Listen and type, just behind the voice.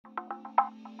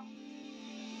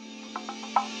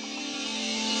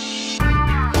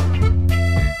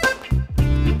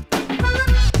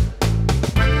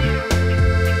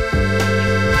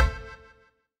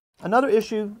Another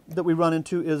issue that we run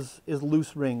into is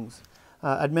loose rings.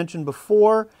 I'd mentioned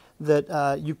before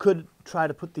that you could try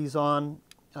to put these on,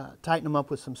 tighten them up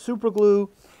with some super glue.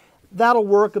 That'll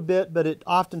work a bit, but it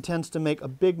often tends to make a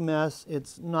big mess.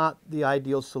 It's not the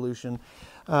ideal solution.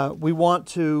 We want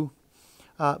to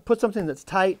put something that's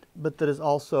tight, but that is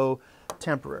also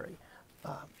temporary.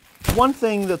 One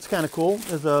thing that's kind of cool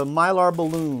is a Mylar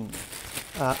balloon.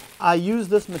 I use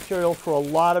this material for a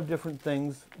lot of different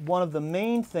things. One of the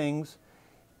main things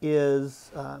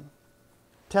is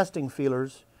testing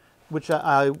feelers, which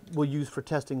I will use for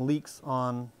testing leaks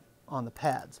on the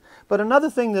pads. But another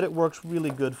thing that it works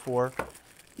really good for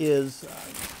is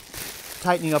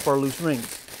tightening up our loose rings.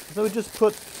 So we just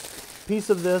put a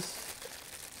piece of this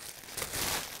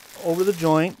over the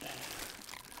joint.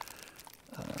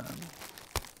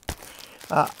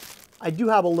 I do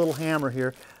have a little hammer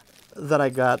here that I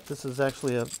got. This is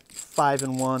actually a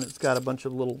 5-in-1. It's got a bunch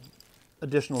of little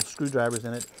additional screwdrivers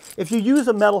in it. If you use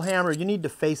a metal hammer, you need to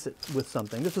face it with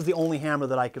something. This was the only hammer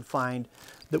that I could find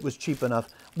that was cheap enough.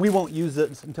 We won't use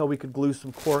it until we could glue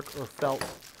some cork or felt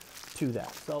to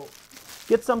that. So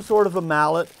get some sort of a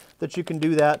mallet that you can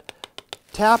do that.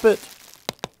 Tap it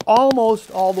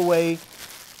almost all the way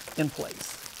in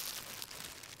place.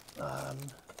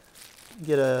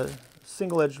 Get a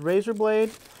single-edged razor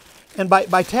blade. And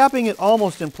by tapping it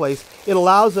almost in place, it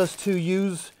allows us to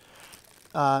use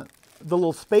the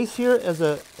little space here as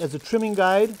a trimming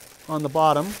guide on the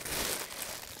bottom.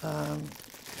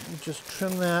 Just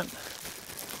trim that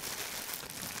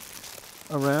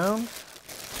around.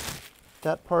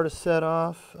 That part is set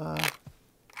off.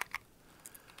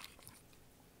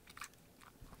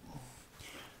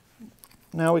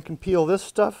 Now we can peel this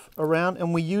stuff around,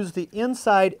 and we use the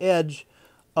inside edge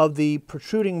of the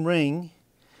protruding ring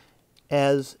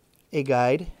as a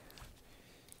guide.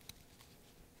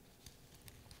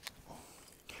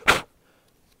 Put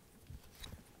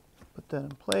that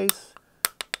in place.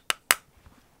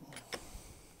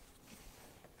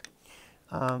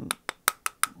 Go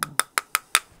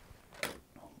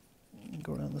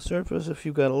around the surface. If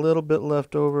you've got a little bit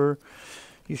left over,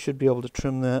 you should be able to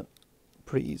trim that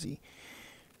pretty easy.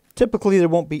 Typically, there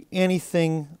won't be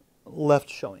anything left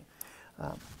showing,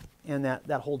 and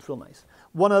that holds real nice.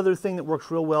 One other thing that works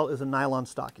real well is a nylon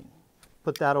stocking.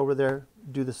 Put that over there,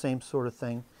 do the same sort of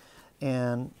thing,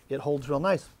 and it holds real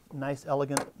nice. Nice,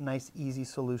 elegant, nice, easy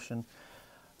solution.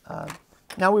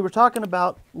 Now we were talking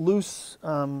about loose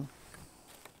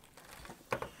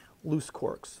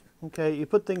corks. Okay, you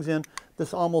put things in,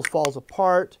 this almost falls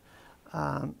apart.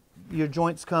 Your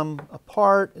joints come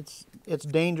apart. It's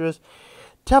dangerous.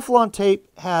 Teflon tape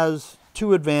has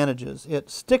two advantages. It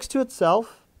sticks to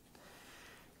itself.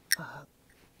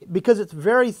 Because it's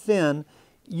very thin,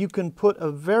 you can put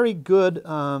a very good,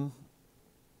 you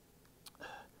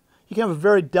can have a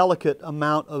very delicate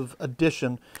amount of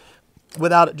addition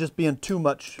without it just being too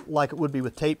much like it would be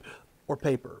with tape or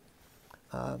paper.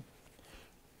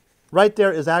 Right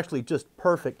there is actually just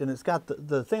perfect, and it's got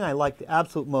the thing I like the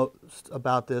absolute most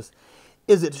about this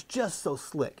is it's just so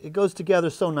slick. It goes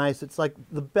together so nice. It's like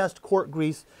the best cork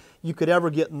grease you could ever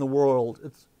get in the world.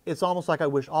 It's almost like I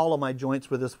wish all of my joints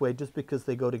were this way just because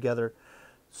they go together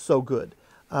so good.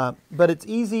 But it's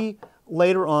easy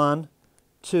later on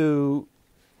to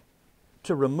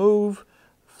remove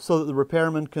so that the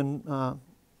repairman can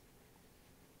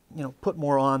put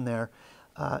more on there.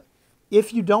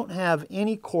 If you don't have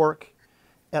any cork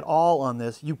at all on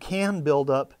this, you can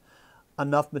build up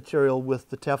enough material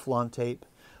with the Teflon tape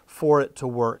for it to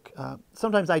work.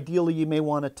 Sometimes ideally you may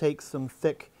want to take some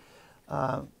thick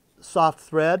soft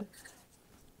thread,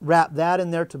 wrap that in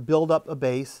there to build up a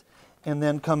base, and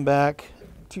then come back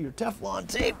to your Teflon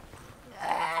tape,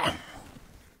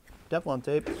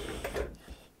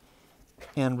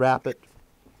 and wrap it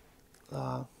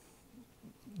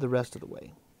the rest of the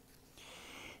way.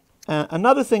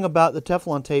 Another thing about the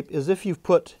Teflon tape is if you've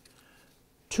put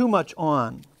too much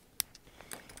on,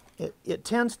 it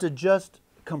tends to just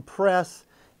compress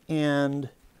and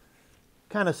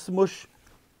kind of smush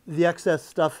the excess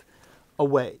stuff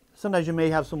away. Sometimes you may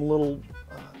have some little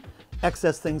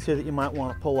excess things here that you might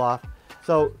want to pull off.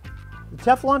 So the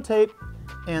Teflon tape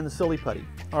and the Silly Putty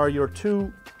are your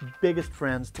two biggest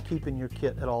friends to keep in your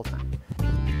kit at all times.